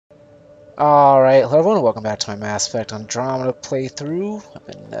Alright, hello everyone, welcome back to my Mass Effect Andromeda playthrough. I've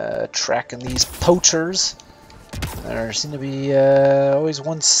been tracking these poachers. There seem to be always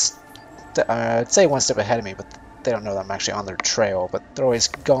I'd say one step ahead of me, but they don't know that I'm actually on their trail, but they're always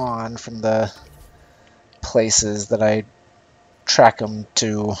gone from the places that I track them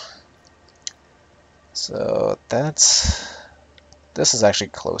to. So this is actually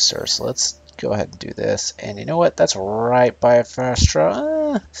closer, so let's go ahead and do this. And you know what, that's right by a fast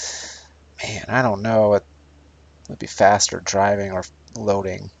travel. Man, I don't know. It would be faster driving or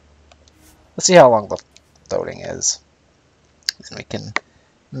loading. Let's see how long the loading is. And we can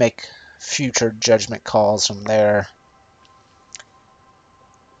make future judgment calls from there.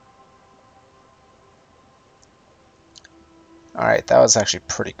 Alright, that was actually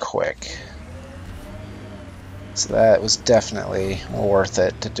pretty quick. So that was definitely worth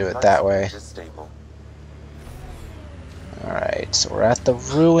it to do it that way. Alright, so we're at the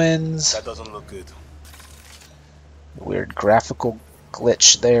ruins. That doesn't look good. Weird graphical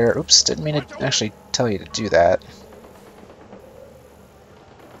glitch there. Oops, didn't mean to actually tell you to do that.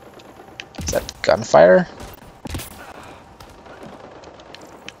 Is that gunfire?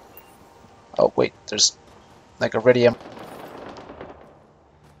 Oh wait, there's like iridium.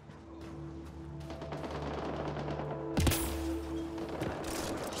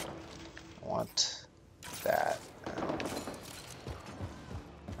 I want that.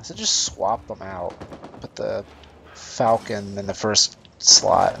 I should just swap them out. Put the Falcon in the first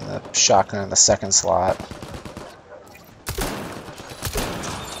slot and the shotgun in the second slot.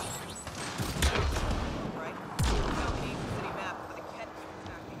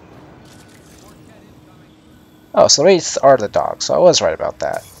 Oh, so these are the dogs, so I was right about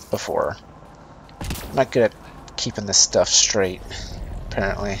that before. I'm not good at keeping this stuff straight,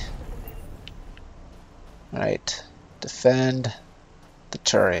 apparently. Alright, defend the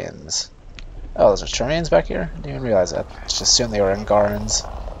Turians. Oh, those are Turians back here? I didn't even realize that. Just assumed they were Angarans.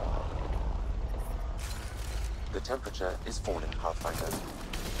 The temperature is falling, Pathfinder.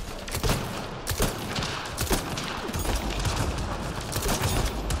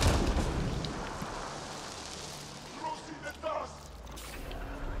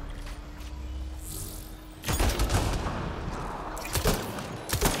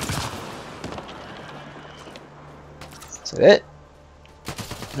 Is that it?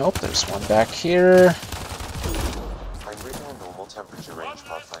 Nope, there's one back here. I'm reading a normal temperature range,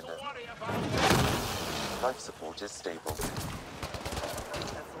 Pathfinder. Life support is stable.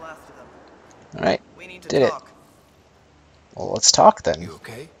 That's the last of them. Alright, We need to did talk. it. Well, let's talk then. You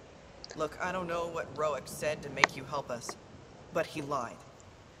okay? Look, I don't know what Roic said to make you help us, but he lied.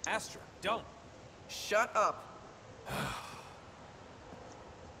 Astra, don't. Shut up.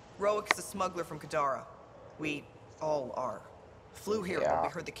 Roic's a smuggler from Kadara. We all are. Flew here when we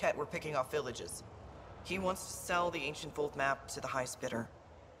heard the Ket were picking off villages. He wants to sell the ancient Volt map to the highest bidder.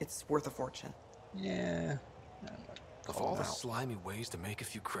 It's worth a fortune. Yeah. Of all the slimy ways to make a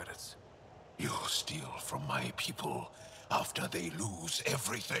few credits. You steal from my people after they lose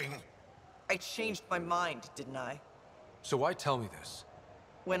everything? I changed my mind, didn't I? So why tell me this?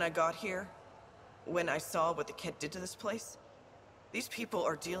 When I got here, when I saw what the Ket did to this place, these people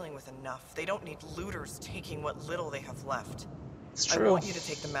are dealing with enough. They don't need looters taking what little they have left. It's true. I want you to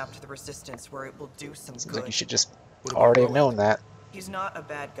take the map to the Resistance where it will do some Seems good. like you should just already have known that. He's not a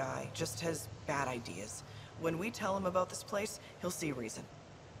bad guy, just has bad ideas. When we tell him about this place, he'll see reason.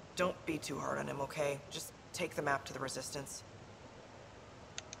 Don't be too hard on him, okay? Just take the map to the Resistance.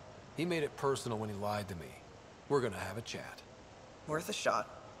 He made it personal when he lied to me. We're gonna have a chat. Worth a shot.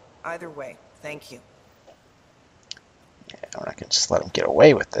 Either way, thank you. Yeah, we're not gonna just let him get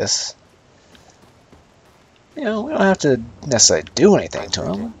away with this. You know, we don't have to necessarily do anything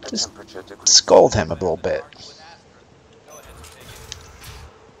to him. Just scold him a little bit.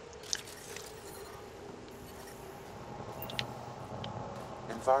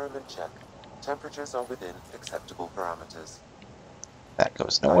 Environment check. Temperatures are within acceptable parameters. That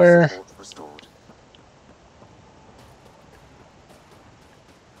goes nowhere. Life support restored.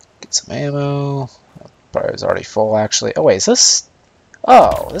 Get some ammo. Probably was already full, actually. Oh, wait, is this...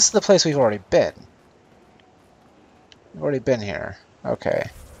 Oh, this is the place we've already been. We've already been here. Okay.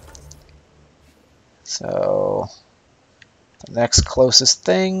 So... the next closest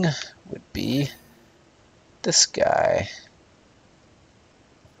thing would be this guy.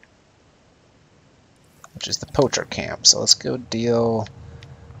 Which is the poacher camp. So let's go deal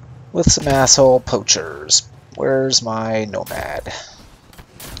with some asshole poachers. Where's my nomad?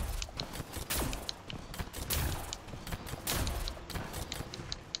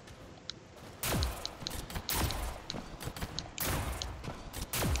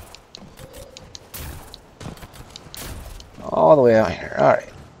 All the way out here. Alright.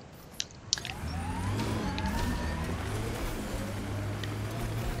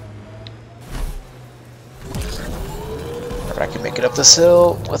 I can make it up this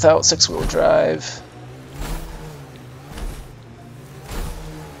hill without six-wheel drive.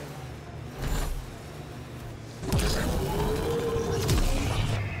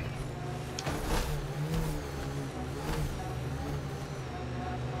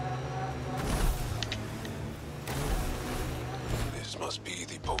 This must be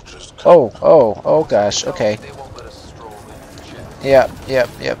the poacher's Oh gosh, okay. They won't let us stroll in, Chet.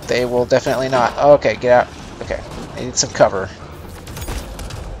 Yep, they will definitely not. Okay, get out. Okay, I need some cover.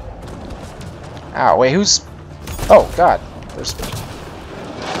 Ow, wait, who's... Oh, God. There's...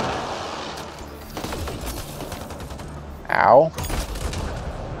 Ow.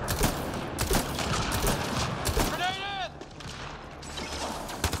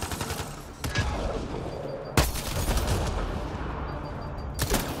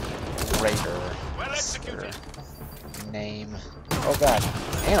 Raider. That's their name. Oh, God.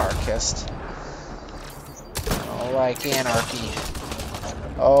 Anarchist. I don't like anarchy.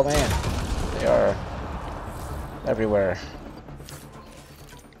 Oh, man. They are everywhere.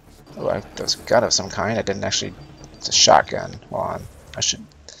 Oh, there's a gun of some kind. I didn't actually... It's a shotgun. Hold on. I should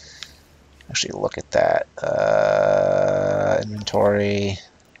actually look at that. Inventory.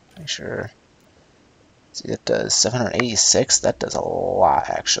 Make sure. See, it does 786. That does a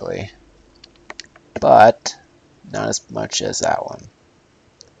lot, actually. But not as much as that one.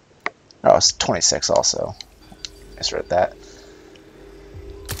 Oh, it's 26 also. I misread that.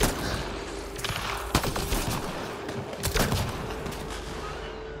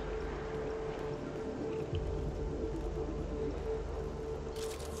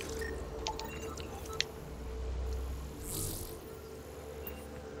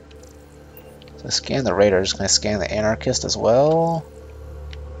 So scan the raiders. Can I scan the anarchist as well?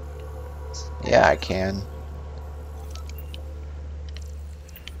 Yeah, I can.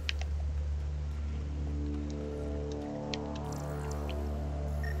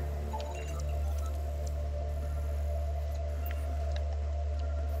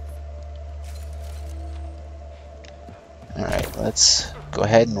 Alright, let's go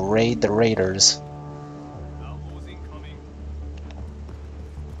ahead and raid the raiders.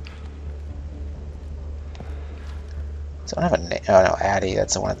 So I don't have a name. Oh no, Addie,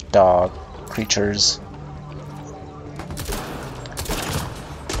 that's one of the dog creatures.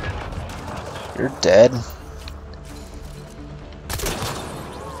 You're dead.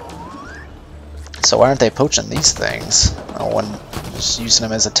 So why aren't they poaching these things? No one just using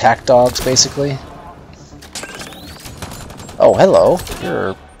them as attack dogs, basically. Oh, hello.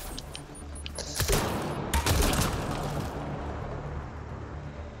 You're...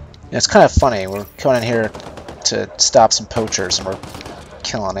 Yeah, it's kind of funny. We're coming in here to stop some poachers and we're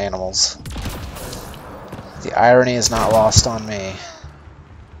killing animals. The irony is not lost on me.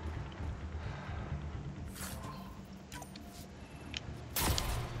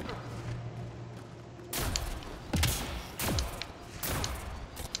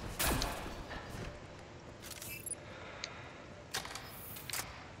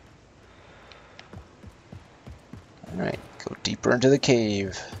 Alright, go deeper into the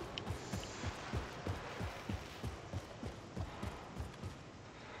cave.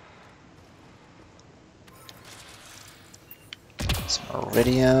 Some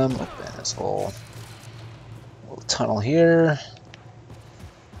iridium. Open this little tunnel here.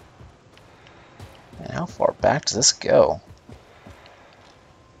 And how far back does this go?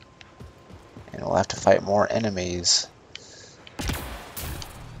 And we'll have to fight more enemies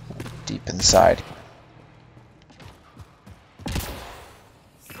deep inside.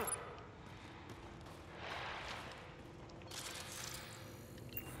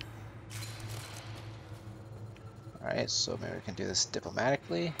 Alright, so maybe we can do this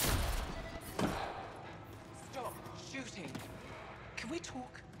diplomatically. Stop shooting. Can we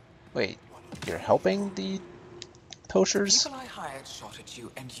talk? Wait, you're helping the poachers? People I hired shot at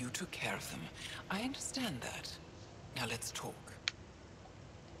you and you took care of them. I understand that. Now let's talk.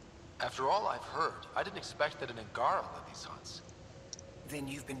 After all I've heard, I didn't expect that an Angara led these hunts. Then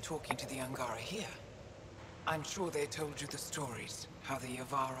you've been talking to the Angara here. I'm sure they told you the stories, how the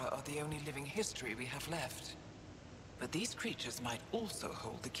Yavara are the only living history we have left. But these creatures might also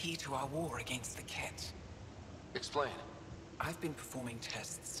hold the key to our war against the Ket. Explain. I've been performing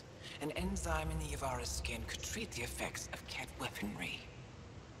tests. An enzyme in the Yavara's skin could treat the effects of Ket weaponry.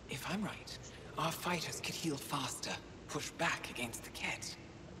 If I'm right, our fighters could heal faster, push back against the Ket.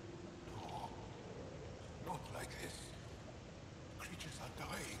 No, not like this. Creatures are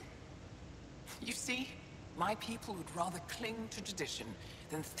dying. You see? My people would rather cling to tradition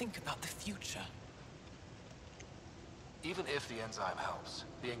than think about the future. Even if the enzyme helps,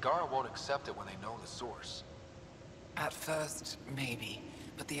 the Angara won't accept it when they know the source. At first, maybe.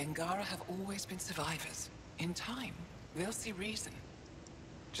 But the Angara have always been survivors. In time, they'll see reason.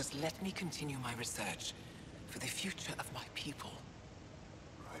 Just let me continue my research for the future of my people.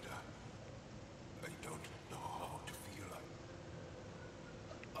 Ryder, I don't know how to feel.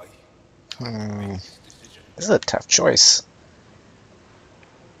 I make this decision. This is a tough choice.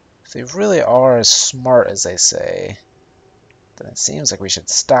 If they really are as smart as they say, then it seems like we should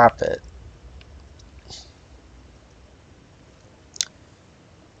stop it.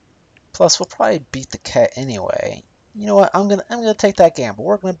 Plus, we'll probably beat the cat anyway. You know what? I'm gonna take that gamble.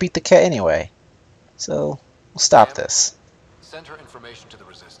 We're gonna beat the cat anyway. So we'll stop Sam, this. send her information to the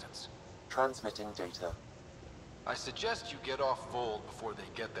Resistance. Transmitting data. I suggest you get off Vold before they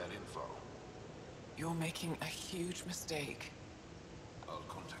get that info. You're making a huge mistake. I'll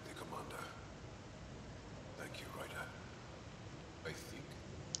contact the commander. Thank you, Ryder. I think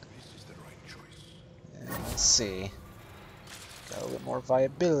this is the right choice. And let's see. Got a little more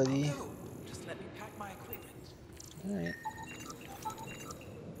viability. No, just let me pack my equipment. Alright.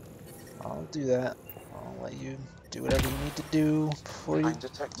 I'll do that. I'll let you do whatever you need to do before you I'm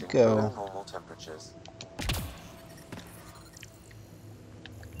detecting go. below normal temperatures.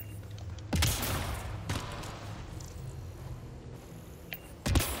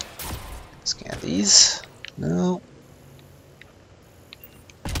 Scan these. No.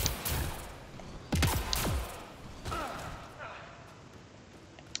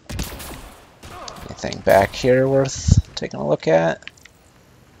 Anything back here worth taking a look at?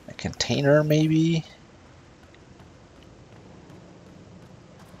 A container, maybe?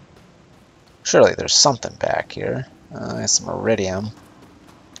 Surely there's something back here. Some iridium.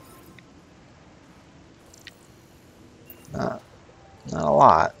 Not a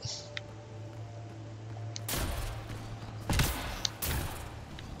lot.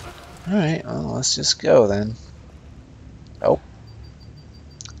 Alright, well, let's just go then. Oh.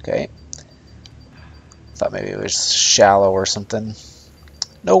 Okay. Thought maybe it was shallow or something.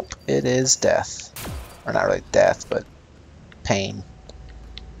 Nope, it is death. Or not really death, but pain.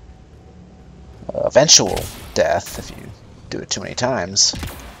 Eventual death if you do it too many times.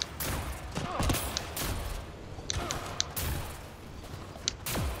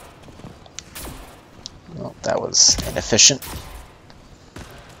 Well, that was inefficient.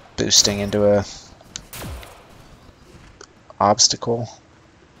 Boosting into a obstacle.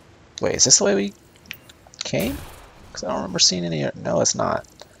 Wait, is this the way we came? Because I don't remember seeing any. No, it's not.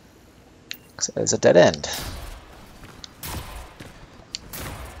 Because it's a dead end.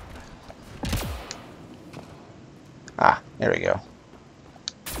 Ah, there we go.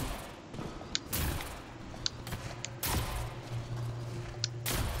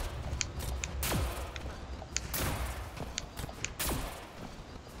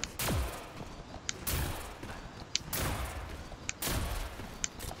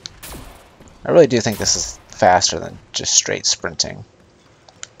 I really do think this is faster than just straight sprinting.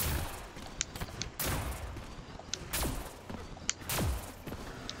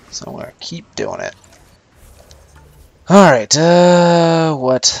 So I'm gonna keep doing it. Alright,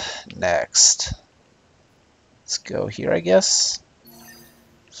 what next? Let's go here, I guess.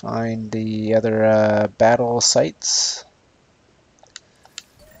 Find the other battle sites.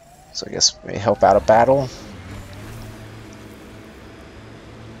 So I guess we help out a battle.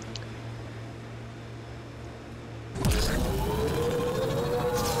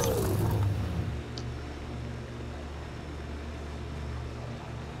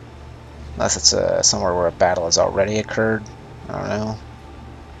 Unless it's somewhere where a battle has already occurred. I don't know.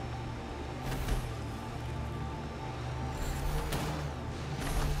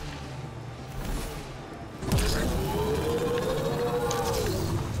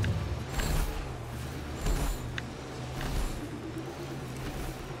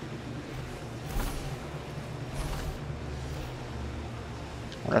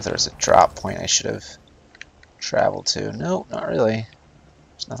 I wonder if there's a drop point I should have traveled to. Nope, not really.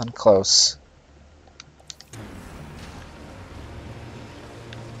 There's nothing close.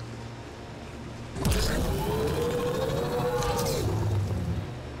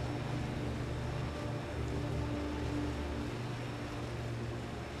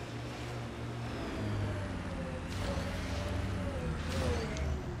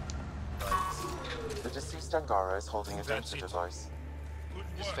 The deceased Angara is holding a data device.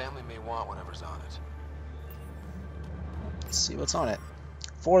 His family may want whatever's on it. Let's see what's on it.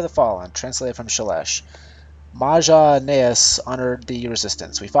 For the Fallen, translated from Shalesh. Maja Neas honored the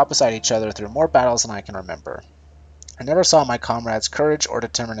resistance. We fought beside each other through more battles than I can remember. I never saw my comrades' courage or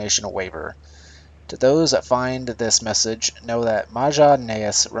determination waver. To those that find this message, know that Maja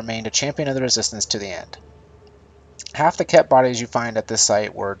Neas remained a champion of the resistance to the end. Half the Ket bodies you find at this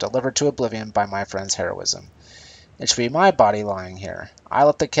site were delivered to oblivion by my friend's heroism. It should be my body lying here. I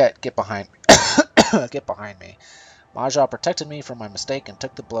let the Ket get behind me. Maja protected me from my mistake and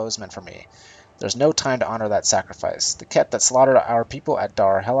took the blows meant for me. There's no time to honor that sacrifice. The Ket that slaughtered our people at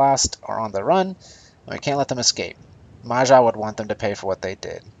Dar Helast are on the run, and we can't let them escape. Maja would want them to pay for what they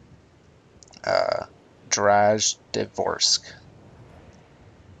did. Draj Dvorsk.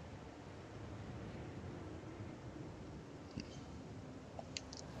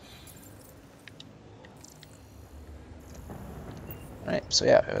 Alright, so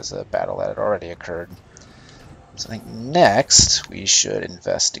yeah, it was a battle that had already occurred. So I think next we should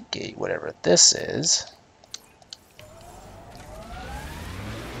investigate whatever this is.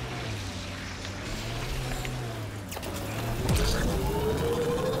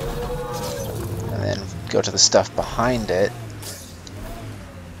 And then go to the stuff behind it.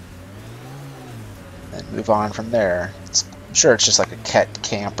 And move on from there. I'm sure it's just like a Ket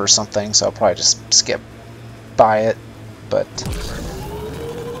camp or something, so I'll probably just skip by it. But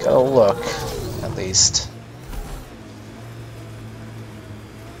gotta look, at least.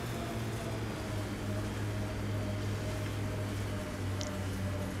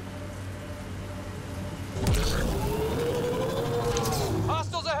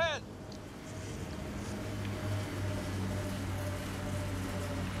 Hostiles ahead!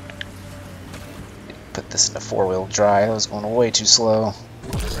 Put this into four-wheel drive. That was going way too slow.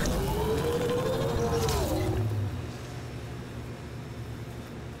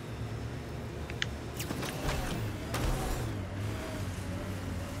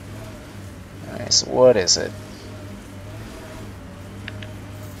 Alright, so what is it?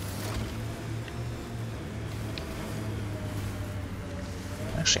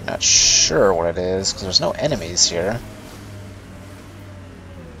 I'm actually not sure what it is, because there's no enemies here.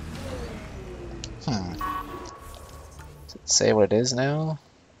 Does it say what it is now?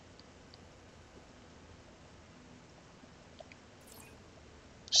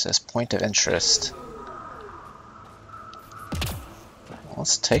 It says point of interest. Well,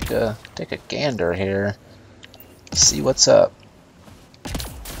 let's take a gander here. See what's up. The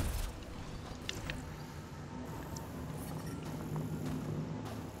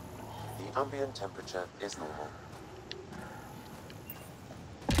ambient temperature is normal.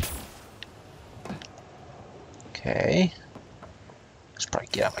 Okay. Should probably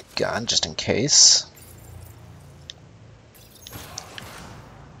get out my gun just in case.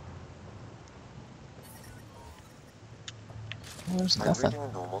 There's I'm nothing. reading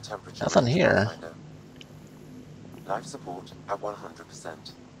a normal temperature Nothing range here. Pathfinder. Life support at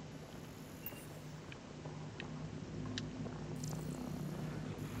 100%.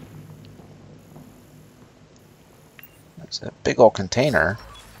 There's a big old container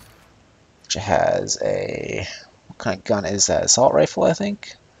which has a, what kind of gun is that? Assault rifle, I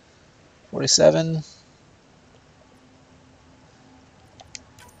think? 47.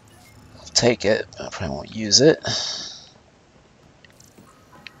 I'll take it. I probably won't use it.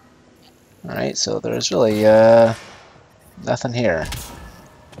 Alright, so there's really nothing here.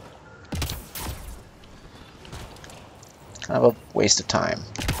 Kind of a waste of time.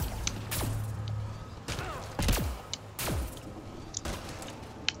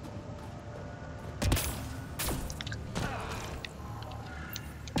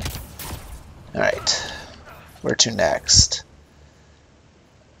 Alright, where to next?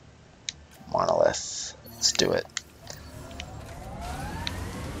 Monolith. Let's do it.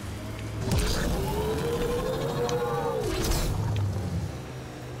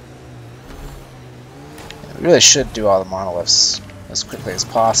 We really should do all the monoliths as quickly as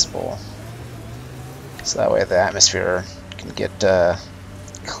possible, so that way the atmosphere can get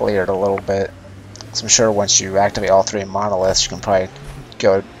cleared a little bit. So I'm sure once you activate all three monoliths, you can probably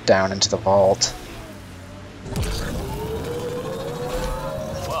go down into the vault.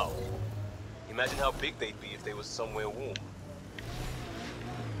 Wow. Imagine how big they'd be if they was somewhere warm.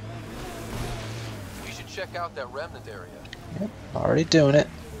 We should check out that remnant area. Yep, already doing it.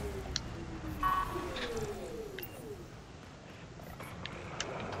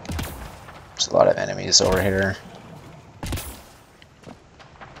 There's a lot of enemies over here.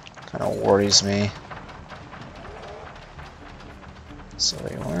 Kind of worries me. So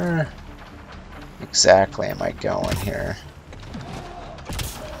where exactly am I going here?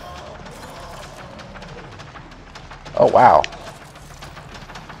 Oh wow.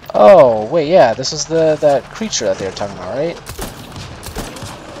 Oh, wait, yeah, this is that creature that they were talking about, right?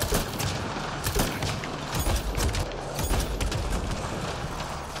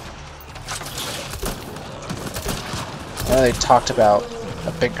 I know they talked about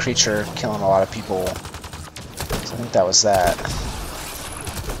a big creature killing a lot of people. So I think that was that.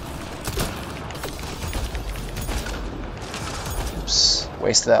 Oops,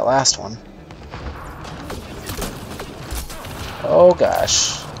 wasted that last one. Oh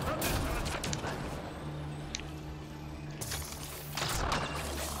gosh.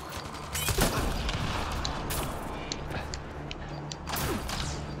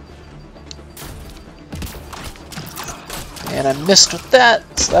 And I missed with that.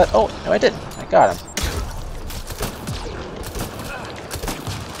 So that, oh, no I didn't. I got him.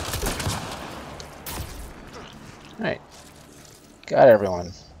 Alright. Got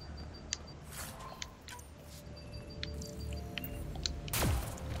everyone.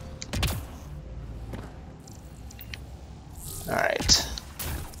 Alright.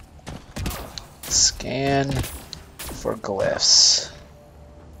 Scan for glyphs.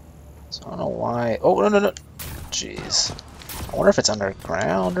 So I don't know why. Oh, no, no, no. Jeez. I wonder if it's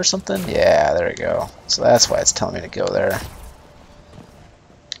underground or something. Yeah, there we go. So that's why it's telling me to go there.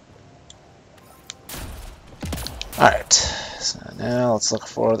 Alright. So now let's look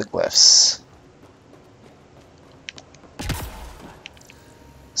for the glyphs.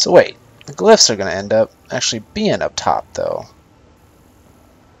 So wait. The glyphs are going to end up actually being up top, though.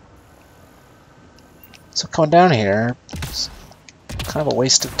 So coming down here is kind of a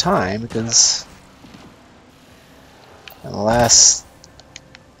waste of time because unless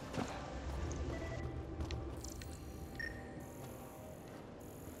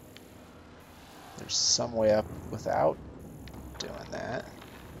there's some way up without doing that.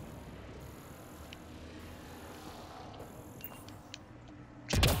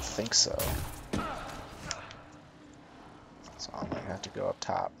 I don't think so. So I'm going to have to go up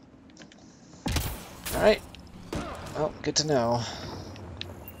top. Alright. Well, good to know.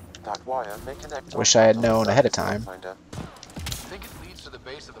 That wire may connect. Wish I had known ahead of time. Think it leads to the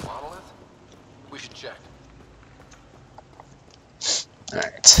base of the monolith? We should check.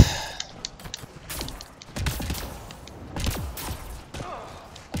 Alright.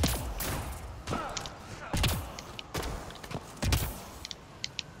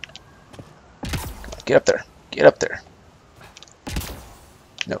 Get up there. Get up there.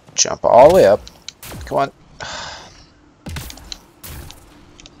 Nope. Jump all the way up. Come on.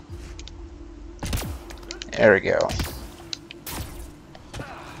 There we go.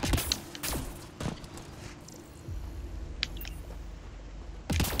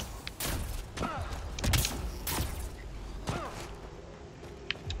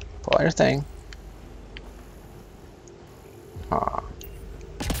 Pull out your thing. Huh.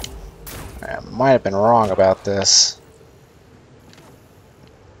 I might have been wrong about this.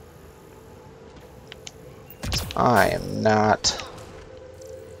 I am not.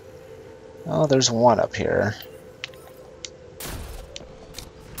 Oh, there's one up here.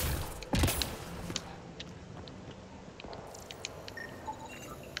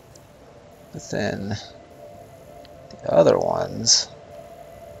 But then the other ones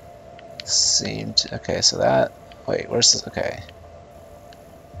seem to. Okay, so that. Wait, where's this? Okay.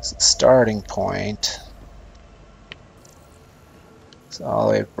 It's the starting point. It's all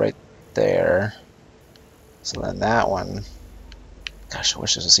the way right there. So then that one. Gosh, I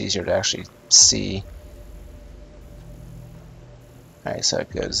wish this was easier to actually see. Alright, so it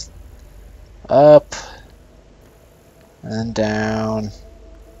goes up and then down.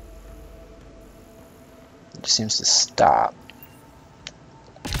 It just seems to stop.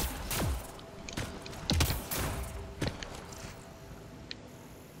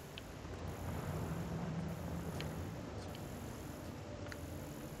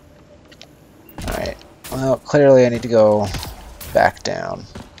 Alright, well, clearly I need to go back down.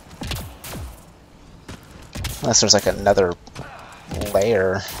 Unless there's like another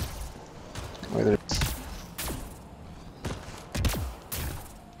layer where there's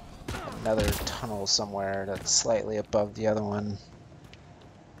another tunnel somewhere that's slightly above the other one.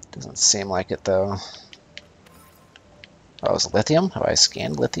 Doesn't seem like it though. Oh, is it lithium? Have I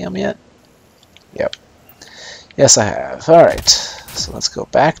scanned lithium yet? Yep. Yes, I have. Alright, so let's go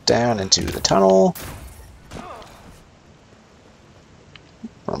back down into the tunnel.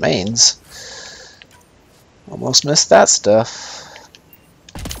 Remains. Almost missed that stuff.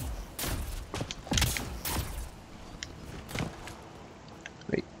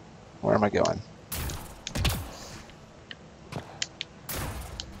 Wait, where am I going?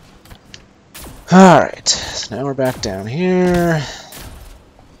 Alright, so now we're back down here.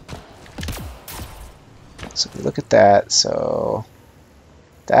 So if you look at that, so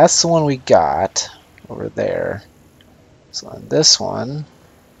that's the one we got over there. So on this one,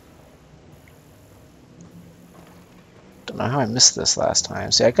 don't know how I missed this last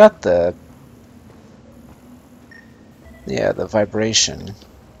time. See, I got the vibration.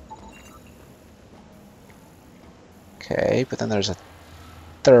 Okay, but then there's a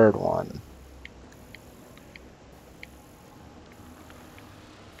third one.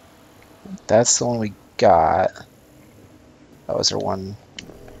 That's the one we got. Oh, is there one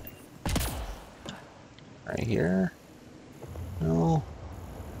right here? No.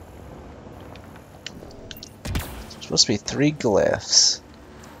 There's supposed to be 3 glyphs.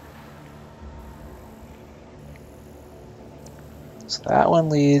 So that one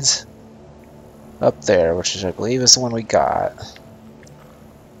leads up there, which is, I believe, is the one we got.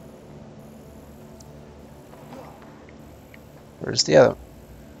 Where's the other?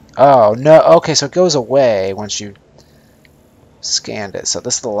 Oh, no. Okay, so it goes away once you scanned it. So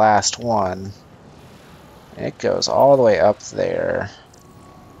this is the last one. And it goes all the way up there.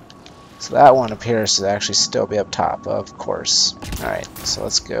 So that one appears to actually still be up top, of course. Alright, so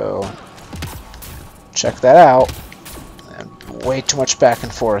let's go check that out. And way too much back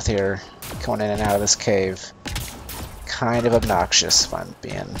and forth here, going in and out of this cave. Kind of obnoxious, if I'm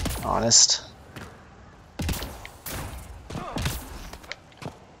being honest.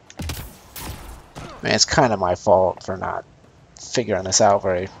 I mean, it's kind of my fault for not figuring this out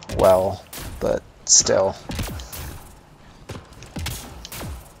very well, but still.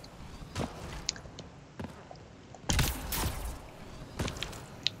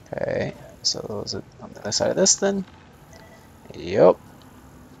 Okay, so is it on the other side of this then? Yep.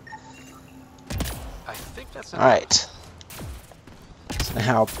 I think that's Alright. So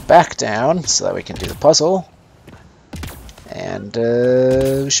now back down so that we can do the puzzle. And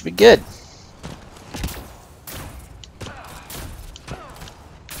we should be good.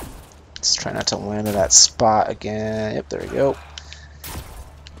 Let's try not to land in that spot again. Yep, there we go.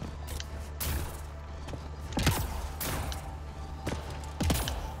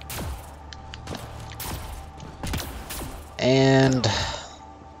 And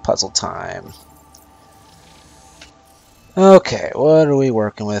puzzle time. Okay, what are we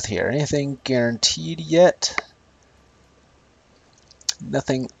working with here? Anything guaranteed yet?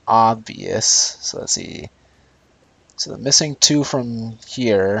 Nothing obvious. So let's see. So the missing 2 from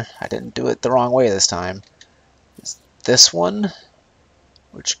here, I didn't do it the wrong way this time, is this one,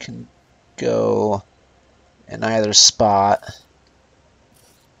 which can go in either spot,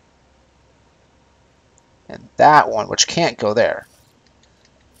 and that one, which can't go there.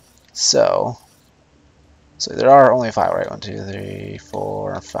 So there are only 5, right? 1, 2, 3,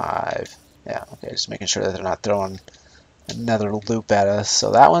 4, 5. Yeah, okay, just making sure that they're not throwing another loop at us.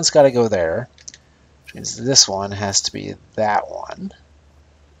 So that one's got to go there, which means this one has to be that one,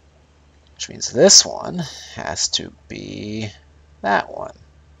 which means this one has to be that one.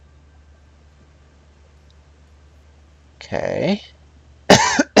 Okay.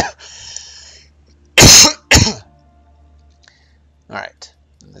 Alright.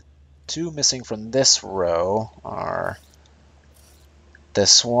 The 2 missing from this row are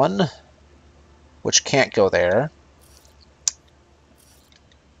this one, which can't go there,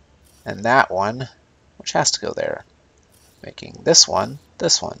 and that one, which has to go there, making this one,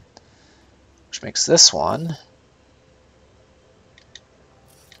 which makes this one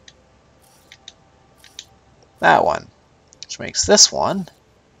that one, which makes this one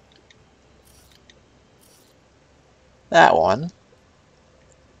that one.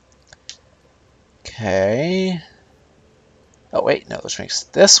 Okay. Oh wait, no, which makes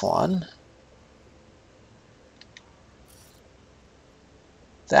this one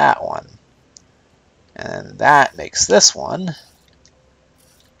that one. And that makes this one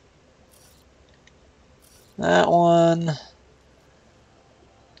that one.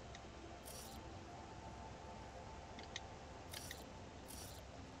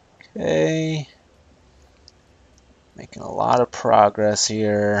 Okay. Making a lot of progress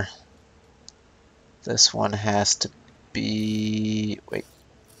here. This one has to be, wait,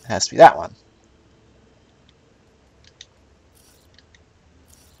 it has to be that one.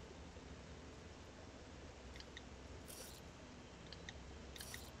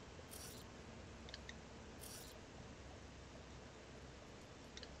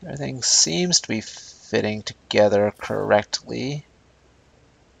 Everything seems to be fitting together correctly.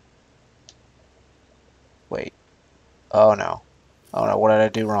 Wait, oh no. Oh no, what did I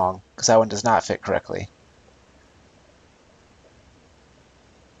do wrong? Because that one does not fit correctly.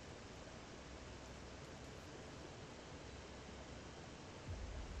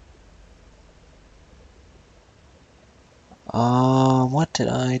 What did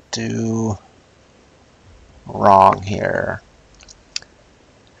I do wrong here? I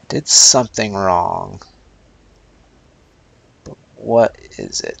did something wrong. But what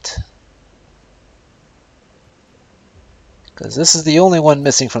is it? Because this is the only one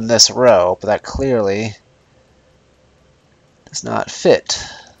missing from this row, but that clearly does not fit.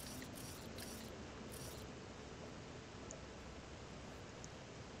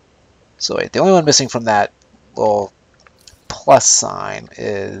 So wait, the only one missing from that little plus sign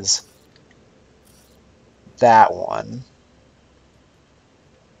is that one.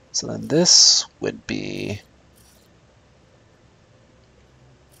 So then this would be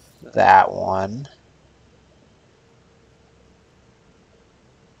that one.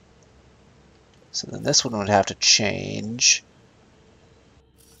 So then this one would have to change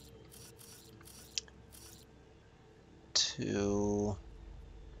to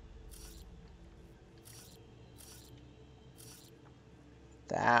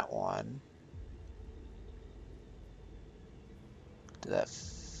that one. Did that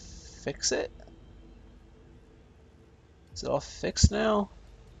fix it? Is it all fixed now?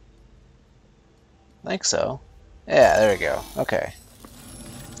 I think so. Yeah, there we go. Okay.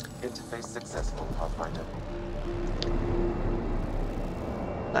 Interface successful, Pathfinder.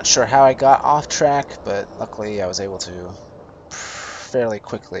 Not sure how I got off track, but luckily I was able to fairly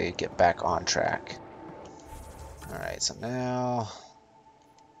quickly get back on track. Alright, so now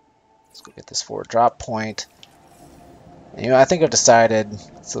let's go get this forward drop point. And, you know, I think I've decided,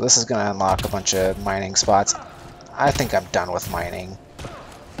 so this is going to unlock a bunch of mining spots. I think I'm done with mining.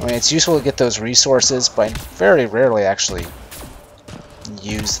 I mean, it's useful to get those resources, but I very rarely actually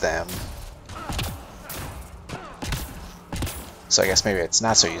use them. So I guess maybe it's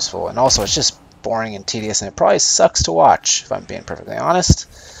not so useful. And also, it's just boring and tedious, and it probably sucks to watch, if I'm being perfectly honest.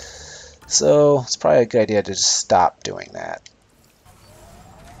 So it's probably a good idea to just stop doing that.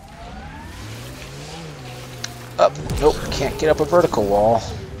 Up. Nope, can't get up a vertical wall.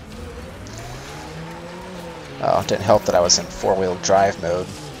 Oh, it didn't help that I was in four-wheel drive mode.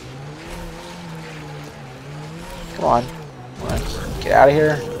 Come on. Come on. Get out of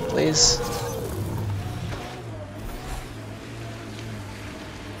here, please.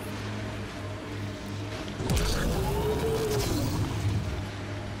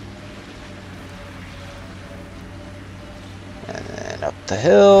 And then up the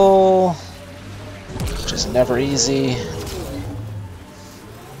hill, which is never easy.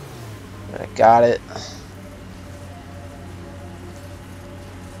 But I got it.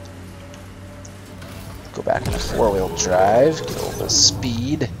 Go back into four-wheel drive, get a little bit of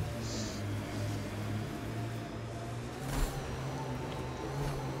speed.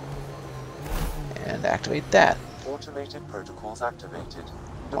 And activate that. Automated protocols activated.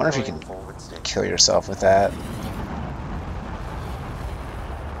 I wonder if you can Forward stage. kill yourself with that.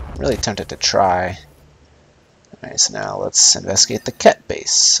 I'm really tempted to try. Alright, so now let's investigate the Ket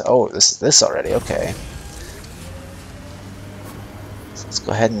base. Oh, this is this already, okay. So let's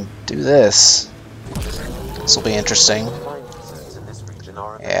go ahead and do this. This will be interesting. Mine concerns in this region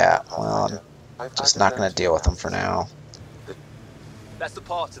are a Yeah, bit, well, Pathfinder. I'm just not going to deal with them for now. That's the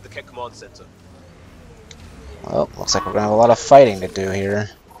part of the Ket Command Center. Well, looks like we're going to have a lot of fighting to do here.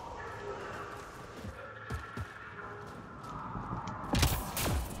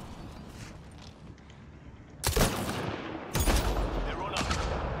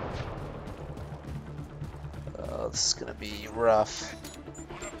 Oh, this is going to be rough.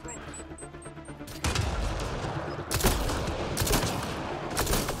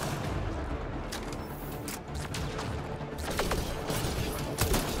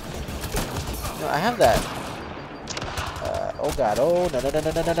 I have that. Oh god! Oh no no no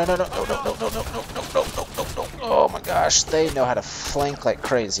no no no no no no no no no no no no no no no no! Oh my gosh! They know how to flank like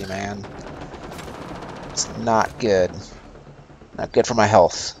crazy, man. It's not good. Not good for my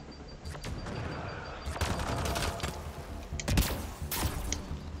health.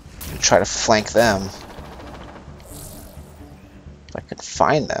 Try to flank them. If I could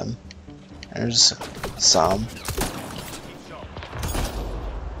find them. There's some.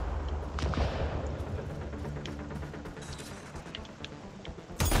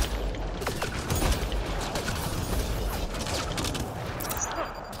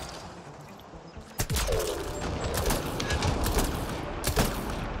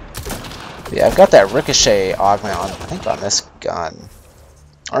 Yeah, I've got that ricochet augment on, I think, on this gun.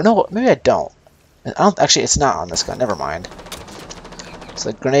 Or no, maybe I don't. Actually, it's not on this gun. Never mind.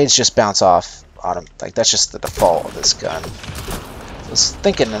 So the grenades just bounce off on them. Like, that's just the default of this gun. I was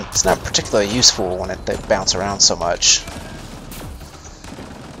thinking it's not particularly useful when they bounce around so much.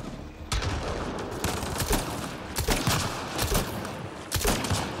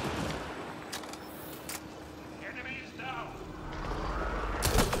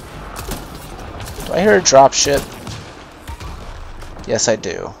 Do I hear a dropship? Yes, I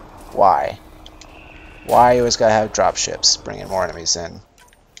do. Why? Why you always gotta have dropships, bringing more enemies in?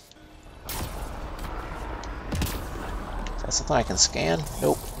 Is that something I can scan?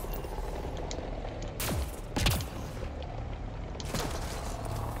 Nope.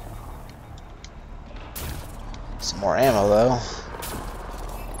 Some more ammo, though.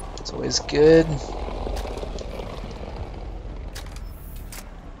 It's always good.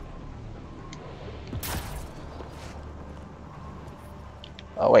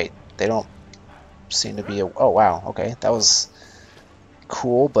 Oh, wait. They don't seem to be a... Oh, wow. Okay. That was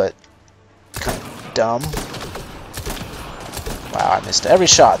cool, but kind of dumb. Wow, I missed every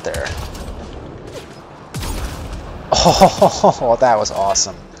shot there. Oh, that was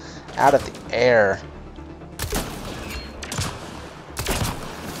awesome. Out of the air.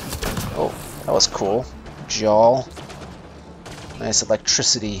 Oh, that was cool. Jaw. Nice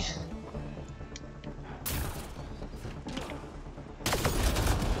electricity.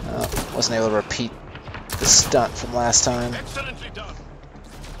 Wasn't able to repeat the stunt from last time. Excellently done.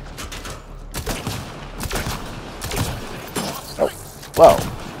 Oh, whoa.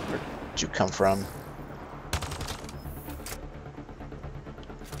 Where'd you come from?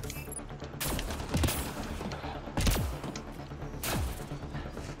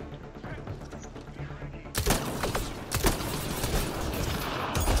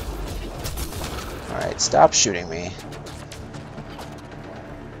 Alright, stop shooting me.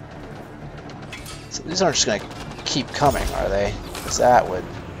 So these aren't just going to keep coming, are they? Because that would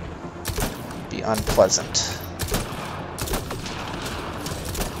be unpleasant.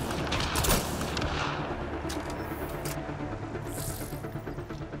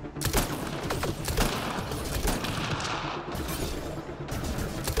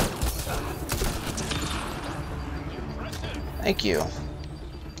 Thank you.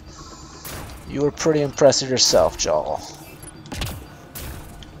 You were pretty impressive yourself, Joel.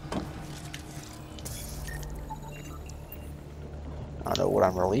 I don't know what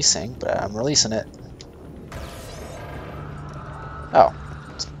I'm releasing, but I'm releasing it. Oh,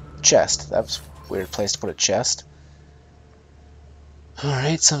 chest. That was a weird place to put a chest.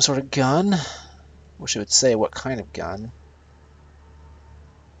 Alright, some sort of gun. Wish it would say what kind of gun,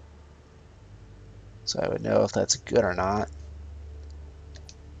 so I would know if that's good or not.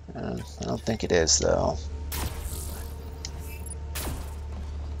 I don't think it is, though.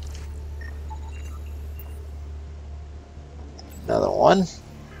 Another one.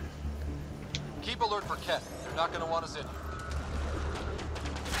 Keep alert for Ket. They're not going to want us in here.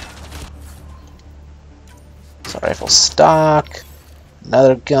 So rifle stock.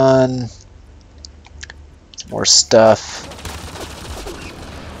 Another gun. Some more stuff.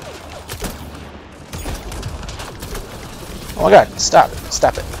 Oh my god, stop it.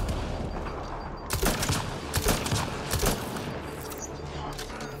 Stop it.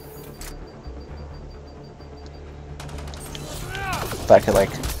 If I could, like,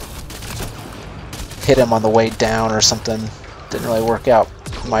 hit him on the way down or something. Didn't really work out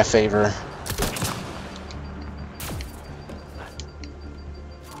in my favor.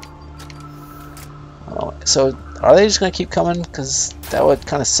 Oh, so, are they just going to keep coming? Because that would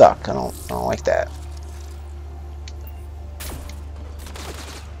kind of suck. I don't like that.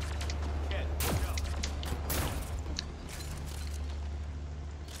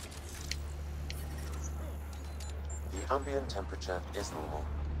 The ambient temperature is normal.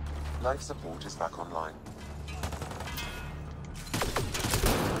 Life support is back online.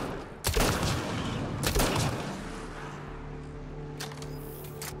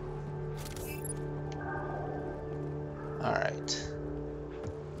 Alright.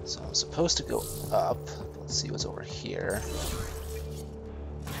 So I'm supposed to go up. Let's see what's over here.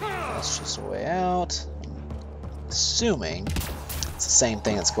 That's just a way out. I'm assuming it's the same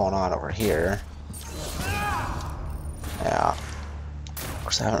thing that's going on over here. Yeah. Of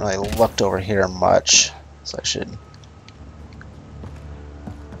course, I haven't really looked over here much, so I should. Do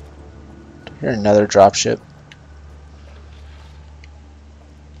I hear another dropship?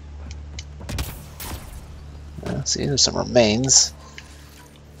 See, there's some remains.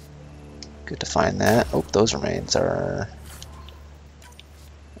 Good to find that. Oh, those remains are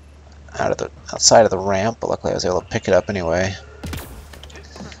outside of the ramp, but luckily I was able to pick it up anyway.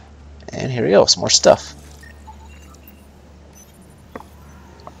 And here we go, some more stuff.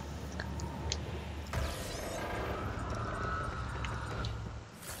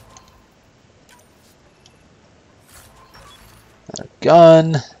 Another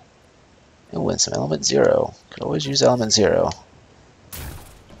gun. And win some element 0. Could always use element 0.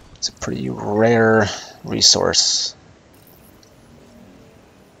 It's a pretty rare resource.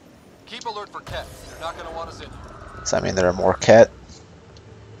 Keep alert for Ket. They're not gonna want us in. Does that mean there are more Ket?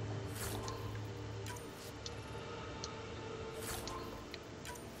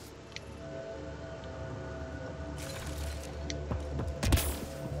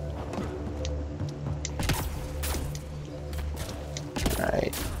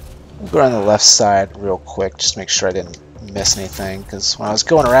 Alright. We'll go around the left side real quick, just make sure I didn't miss anything, because when I was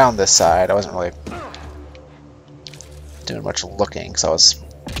going around this side, I wasn't really doing much looking, because I was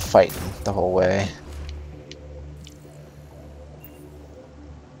fighting the whole way.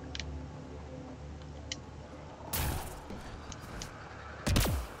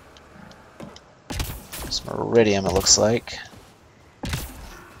 Some iridium, it looks like.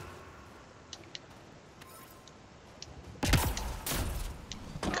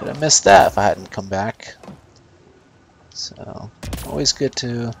 Could have missed that if I hadn't come back. So, always good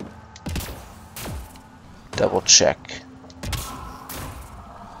to double check.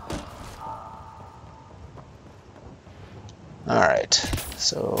 Alright,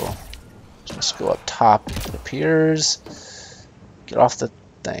 so just go up top, it appears. Get off the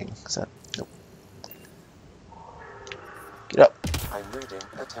thing. Is that, nope. Get up. I'm reading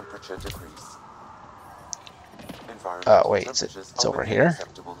a temperature decrease. Oh wait, it's over here?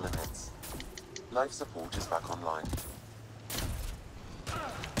 Acceptable limits. Life support is back online.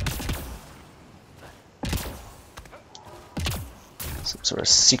 Some sort of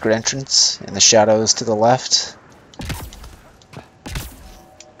secret entrance in the shadows to the left.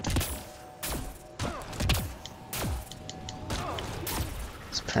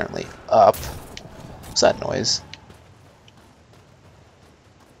 It's apparently up. What's that noise?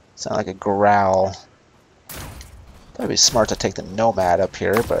 Sound like a growl. That'd be smart to take the Nomad up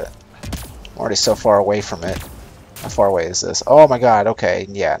here, but I'm already so far away from it. How far away is this? Oh my god, okay,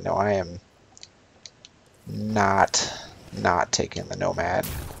 yeah, no, I am not taking the Nomad.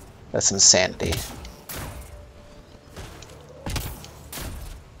 That's insanity.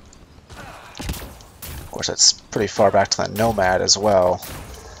 Of course, it's pretty far back to the Nomad as well.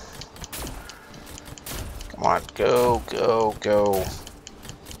 Come on, go, go, go.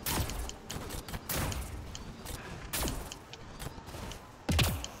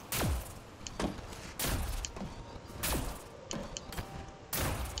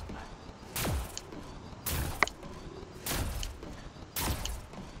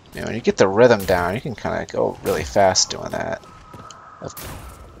 When you get the rhythm down, you can kind of go really fast doing that. Of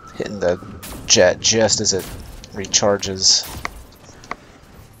hitting the jet just as it recharges.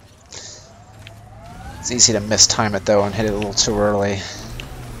 It's easy to mistime it though and hit it a little too early.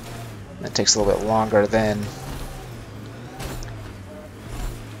 It takes a little bit longer then.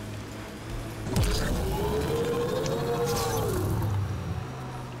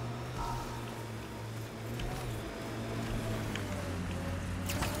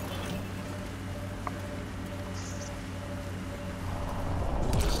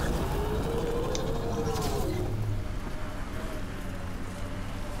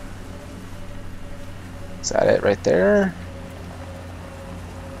 Is that it right there?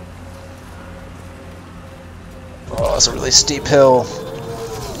 Oh, it's a really steep hill.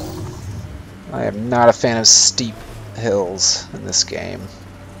 I am not a fan of steep hills in this game.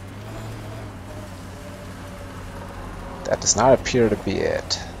 That does not appear to be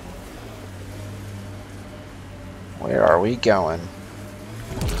it. Where are we going?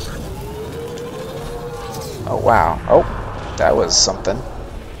 Oh wow. Oh, that was something.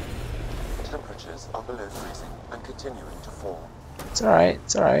 Temperatures are below freezing and continuing to fall. It's alright,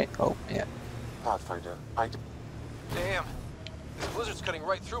 it's alright. Oh, yeah. Pathfinder, Damn. This blizzard's cutting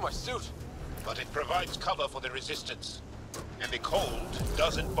right through my suit. But it provides cover for the resistance. And the cold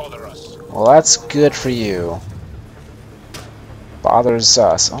doesn't bother us. Well, that's good for you. Bothers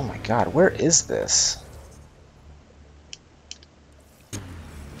us. Oh my god, where is this?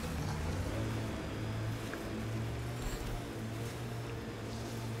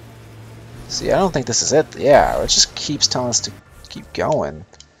 See, I don't think this is it. Yeah, it just keeps telling us to keep going.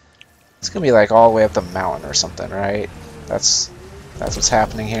 It's gonna be like all the way up the mountain or something, right? That's what's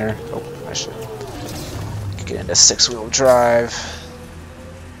happening here. Oh, I should get into 6-wheel drive.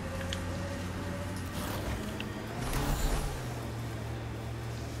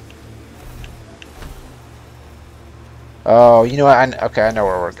 Oh, you know what? Okay, I know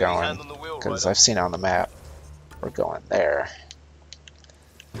where we're going because I've seen it on the map. We're going there.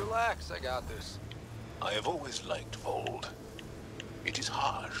 Relax, I got this. I have always liked Vold. It is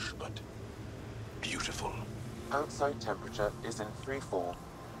harsh, but beautiful. outside temperature is in free fall.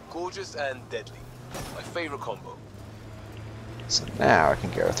 Gorgeous and deadly. My favorite combo. So now I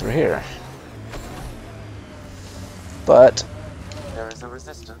can go through here. But There is There's a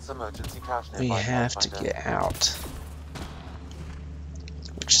resistance emergency cache we nearby. have to Pathfinder. get out.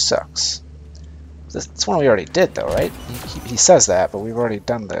 Which sucks. That's one we already did, though, right? He says that, but we've already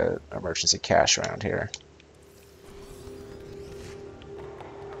done the emergency cache around here.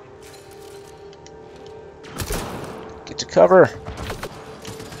 Get to cover.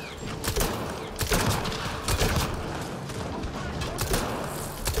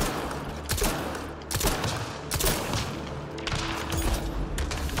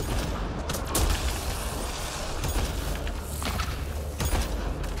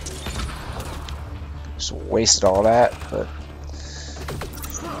 Just wasted all that, but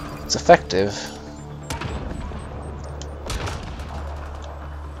it's effective.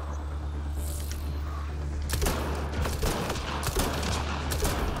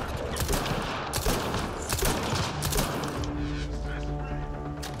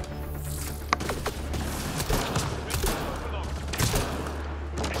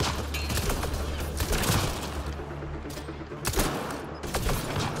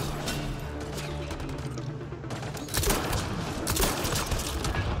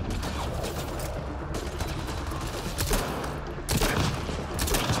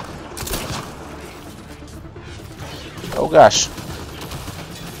 Oh gosh.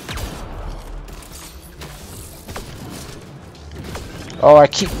 Oh, I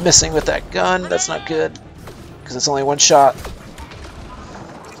keep missing with that gun. That's not good. Because it's only one shot.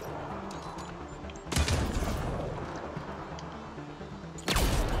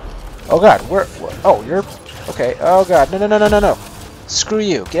 Oh god, where? Oh, you're... Okay, oh god, no, no, no, no, no, no. Screw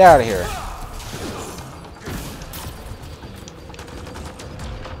you, get out of here.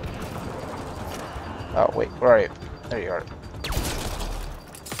 Oh, wait, where are you? There you are.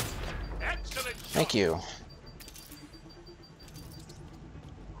 Thank you.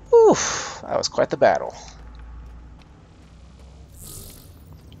 Whew, that was quite the battle.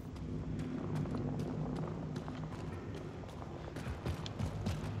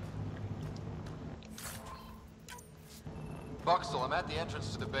 Buxel, I'm at the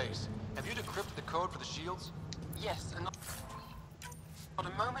entrance to the base. Have you decrypted the code for the shields? Yes, and not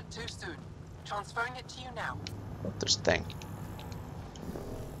a moment too soon. Transferring it to you now. Oh, there's a thing.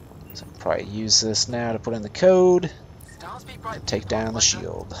 So I'll probably use this now to put in the code and take down the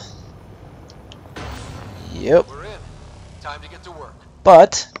shield. Yep. We're in. Time to get to work.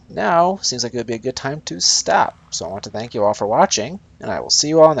 But now seems like it would be a good time to stop. So I want to thank you all for watching, and I will see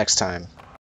you all next time.